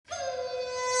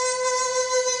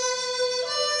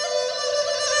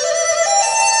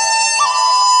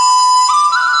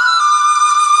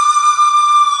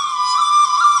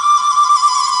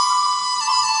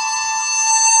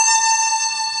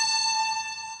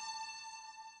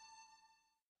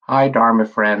Hi, Dharma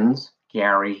friends.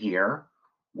 Gary here.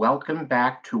 Welcome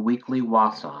back to Weekly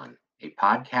Wasan, a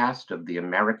podcast of the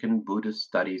American Buddhist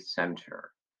Studies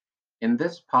Center. In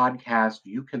this podcast,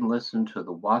 you can listen to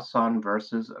the Wasan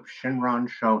verses of Shinran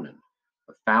Shonin,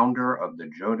 the founder of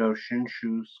the Jodo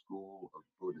Shinshu School of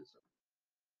Buddhism.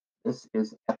 This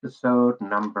is episode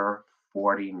number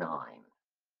 49.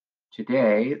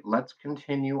 Today, let's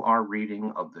continue our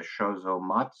reading of the Shozo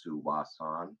Matsu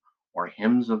Wasan, or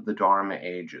Hymns of the Dharma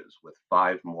Ages, with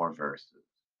 5 more verses.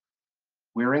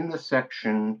 We're in the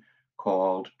section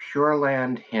called Pure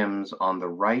Land Hymns on the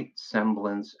Right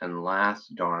Semblance and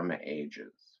Last Dharma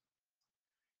Ages.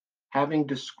 Having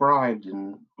described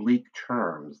in bleak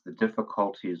terms the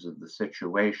difficulties of the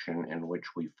situation in which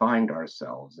we find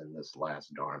ourselves in this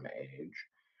last Dharma age,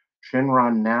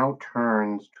 Shinran now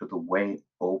turns to the way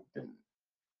open,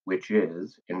 which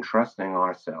is entrusting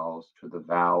ourselves to the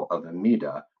vow of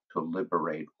Amida to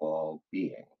liberate all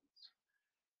beings.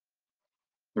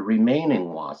 The remaining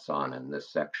Wasan in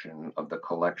this section of the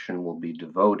collection will be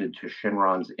devoted to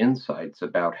Shinran's insights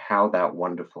about how that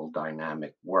wonderful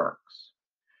dynamic works.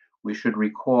 We should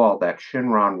recall that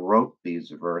Shinran wrote these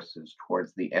verses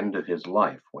towards the end of his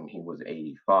life when he was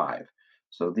 85,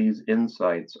 so these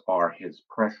insights are his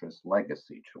precious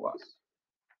legacy to us.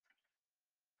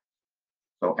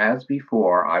 So as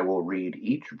before, I will read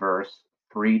each verse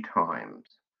 3 times.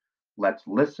 Let's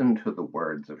listen to the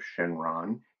words of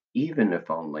Shinran, even if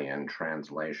only in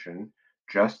translation,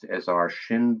 just as our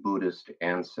Shin Buddhist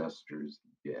ancestors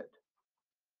did.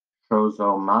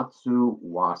 Shozo Matsu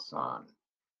Wasan,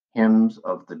 Hymns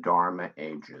of the Dharma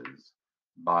Ages,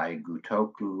 by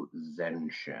Gutoku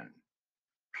Zenshin.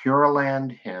 Pure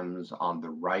Land Hymns on the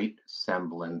Right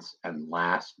Semblance and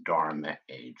Last Dharma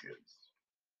Ages.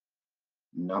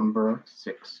 Number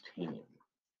 16.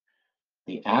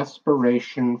 The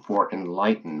aspiration for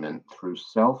enlightenment through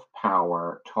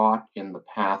self-power taught in the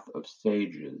path of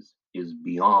sages is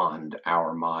beyond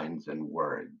our minds and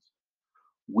words.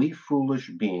 We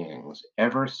foolish beings,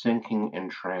 ever sinking in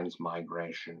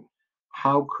transmigration,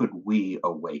 how could we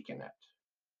awaken it?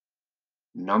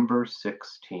 Number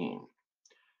 16.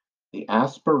 The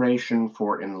aspiration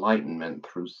for enlightenment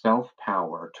through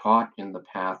self-power taught in the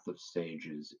path of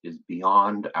sages is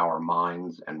beyond our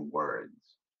minds and words.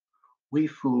 We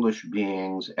foolish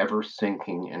beings ever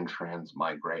sinking in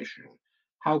transmigration,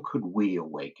 how could we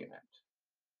awaken it?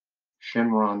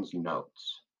 Shinran's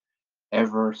notes.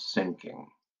 Ever sinking.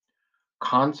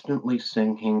 Constantly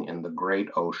sinking in the great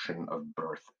ocean of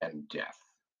birth and death.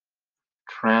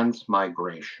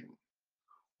 Transmigration.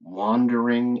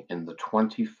 Wandering in the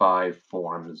 25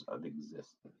 forms of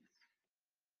existence.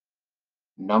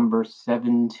 Number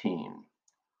 17.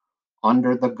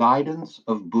 Under the guidance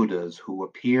of Buddhas who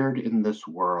appeared in this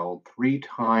world 3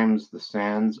 times the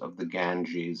sands of the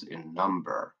Ganges in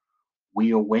number,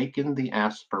 we awakened the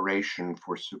aspiration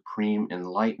for supreme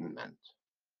enlightenment.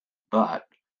 But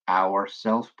our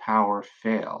self-power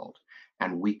failed,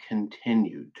 and we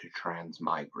continued to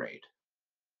transmigrate.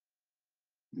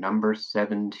 Number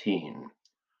 17.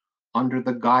 Under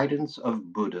the guidance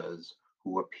of Buddhas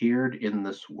who appeared in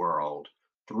this world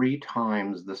 3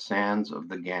 times the sands of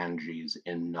the Ganges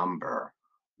in number,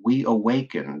 we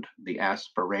awakened the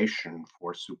aspiration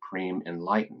for supreme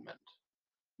enlightenment.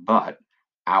 But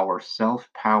our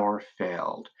self-power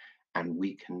failed, and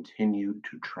we continued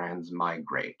to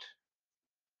transmigrate.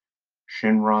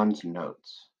 Shinran's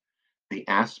notes. The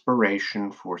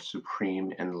aspiration for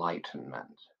supreme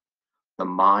enlightenment. The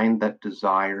mind that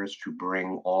desires to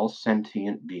bring all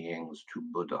sentient beings to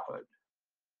Buddhahood.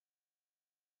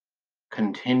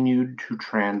 Continued to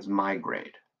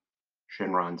transmigrate.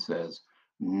 Shinran says,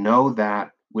 know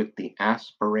that with the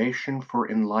aspiration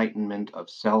for enlightenment of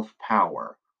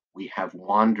self-power, we have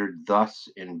wandered thus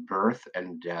in birth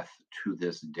and death to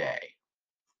this day.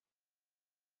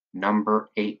 Number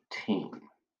 18.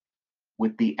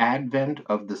 With the advent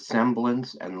of the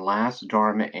semblance and last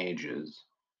Dharma ages,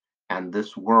 and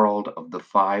this world of the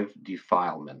 5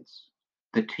 defilements,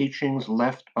 the teachings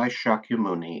left by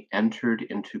Shakyamuni entered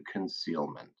into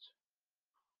concealment.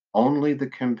 Only the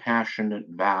compassionate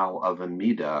vow of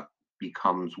Amida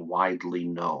becomes widely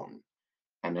known,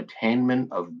 and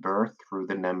attainment of birth through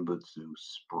the Nembutsu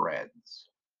spreads.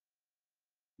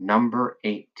 Number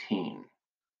 18.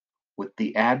 With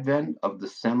the advent of the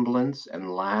semblance and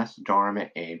last Dharma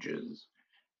ages,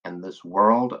 and this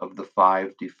world of the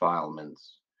 5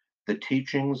 defilements, the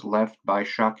teachings left by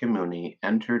Shakyamuni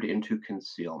entered into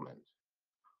concealment.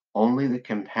 Only the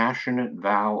compassionate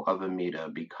vow of Amida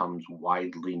becomes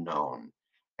widely known,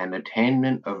 and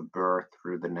attainment of birth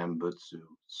through the Nembutsu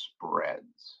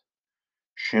spreads.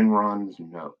 Shinran's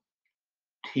note.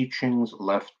 teachings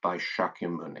left by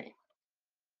Shakyamuni.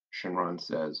 Shinran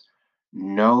says,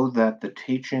 know that the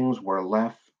teachings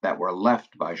that were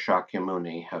left by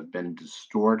Shakyamuni have been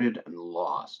distorted and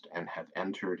lost and have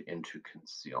entered into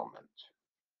concealment.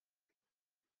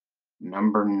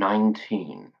 Number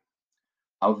 19.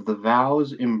 Of the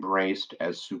vows embraced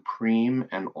as supreme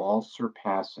and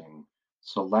all-surpassing,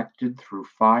 selected through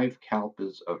 5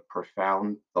 kalpas of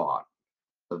profound thought,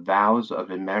 the vows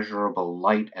of immeasurable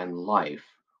light and life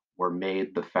were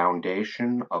made the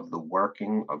foundation of the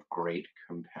working of great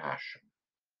compassion.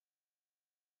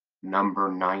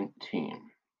 Number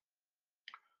 19.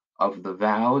 Of the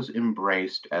vows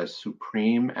embraced as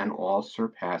supreme and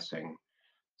all-surpassing,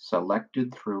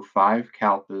 selected through 5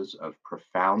 kalpas of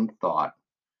profound thought,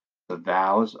 the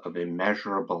vows of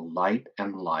immeasurable light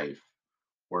and life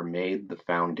were made the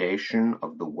foundation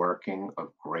of the working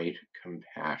of great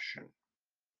compassion.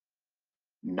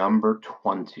 Number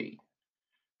 20.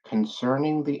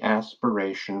 Concerning the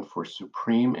aspiration for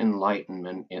supreme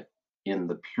enlightenment in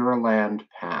the Pure Land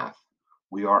path,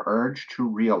 we are urged to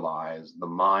realize the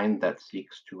mind that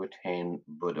seeks to attain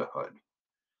Buddhahood.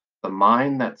 The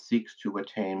mind that seeks to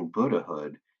attain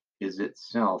Buddhahood is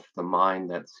itself the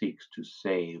mind that seeks to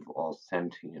save all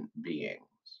sentient beings.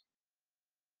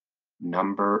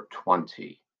 Number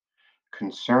 20.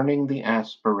 Concerning the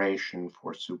aspiration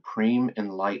for supreme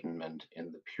enlightenment in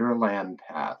the Pure Land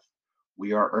path,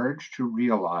 we are urged to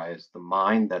realize the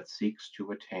mind that seeks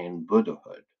to attain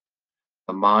Buddhahood.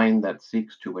 The mind that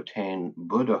seeks to attain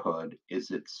Buddhahood is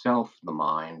itself the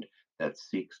mind that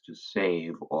seeks to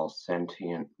save all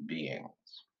sentient beings.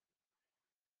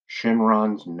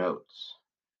 Shinran's notes.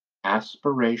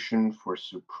 Aspiration for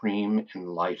supreme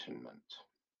enlightenment.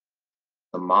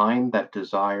 The mind that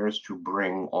desires to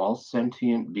bring all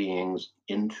sentient beings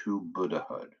into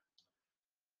Buddhahood.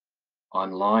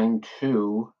 On line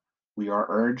 2, we are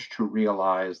urged to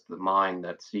realize the mind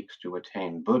that seeks to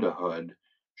attain Buddhahood.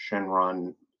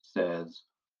 Shinran says,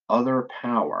 other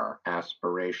power,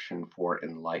 aspiration for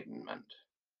enlightenment.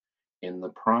 In the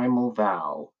primal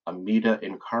vow, Amida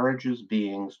encourages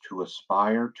beings to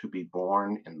aspire to be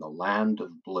born in the land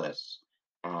of bliss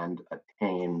and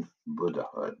attain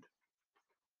Buddhahood.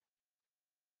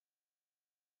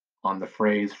 On the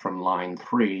phrase from line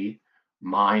 3,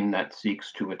 mind that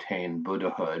seeks to attain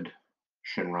Buddhahood,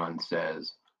 Shinran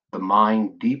says, the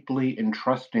mind deeply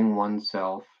entrusting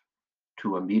oneself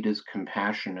to Amida's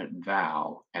compassionate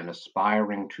vow and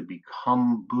aspiring to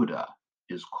become Buddha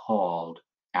is called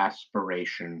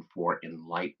aspiration for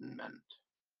enlightenment.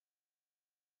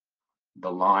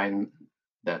 The line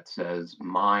that says,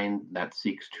 mind that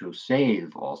seeks to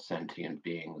save all sentient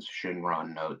beings,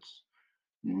 Shinran notes,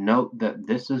 note that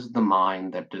this is the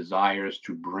mind that desires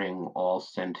to bring all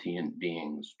sentient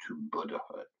beings to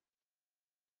Buddhahood.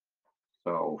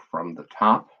 So from the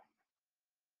top,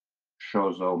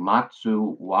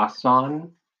 Shozomatsu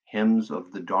Wasan, Hymns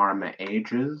of the Dharma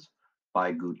Ages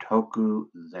by Gutoku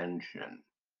Zenshin.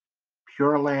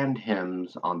 Pure Land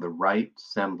Hymns on the Right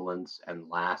Semblance and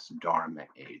Last Dharma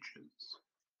Ages.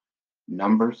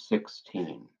 Number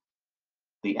 16.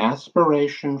 The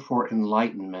aspiration for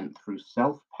enlightenment through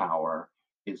self-power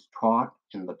is taught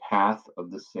in the path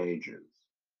of the sages,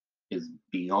 is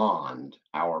beyond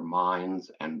our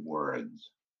minds and words.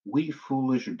 We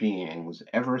foolish beings,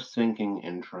 ever sinking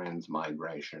in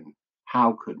transmigration,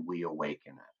 how could we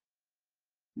awaken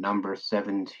it? Number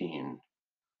 17.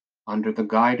 Under the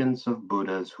guidance of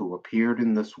Buddhas who appeared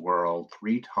in this world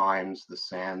 3 times the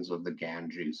sands of the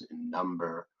Ganges in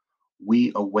number,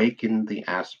 we awakened the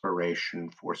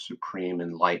aspiration for supreme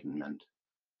enlightenment,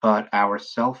 but our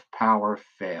self-power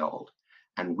failed,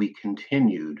 and we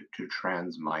continued to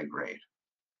transmigrate.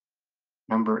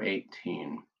 Number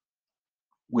 18.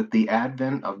 With the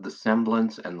advent of the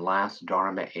semblance and last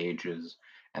Dharma ages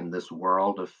and this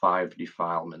world of 5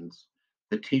 defilements,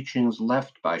 the teachings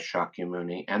left by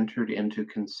Shakyamuni entered into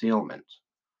concealment.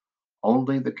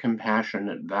 Only the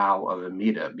compassionate vow of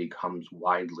Amida becomes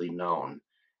widely known,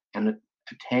 and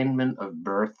attainment of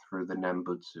birth through the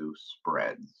Nembutsu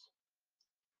spreads.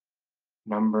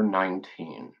 Number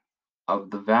 19. Of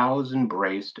the vows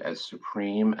embraced as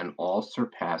supreme and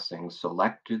all-surpassing,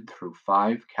 selected through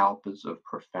 5 kalpas of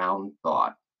profound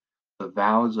thought, the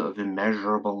vows of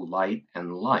immeasurable light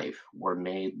and life were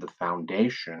made the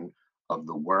foundation of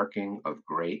the working of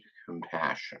great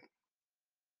compassion.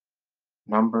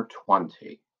 Number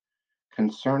 20.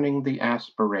 Concerning the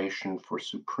aspiration for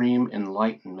supreme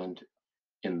enlightenment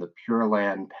in the Pure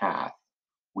Land path,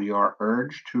 we are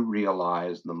urged to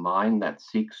realize the mind that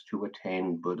seeks to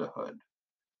attain Buddhahood.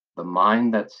 The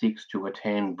mind that seeks to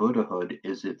attain Buddhahood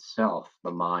is itself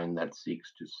the mind that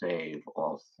seeks to save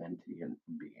all sentient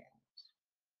beings.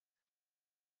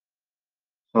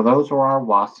 So those are our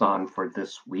wasan for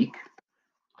this week.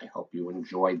 I hope you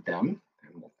enjoyed them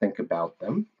and will think about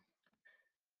them.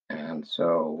 And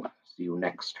so see you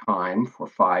next time for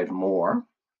 5 more.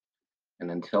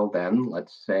 And until then,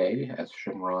 let's say, as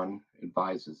Shimron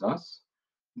advises us,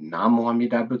 Namo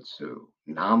Amida Butsu,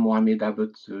 Namo Amida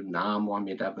Butsu, Namo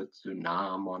Amida Butsu,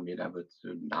 Namo Amida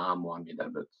Butsu, Namo Amida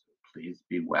Butsu. Please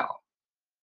be well.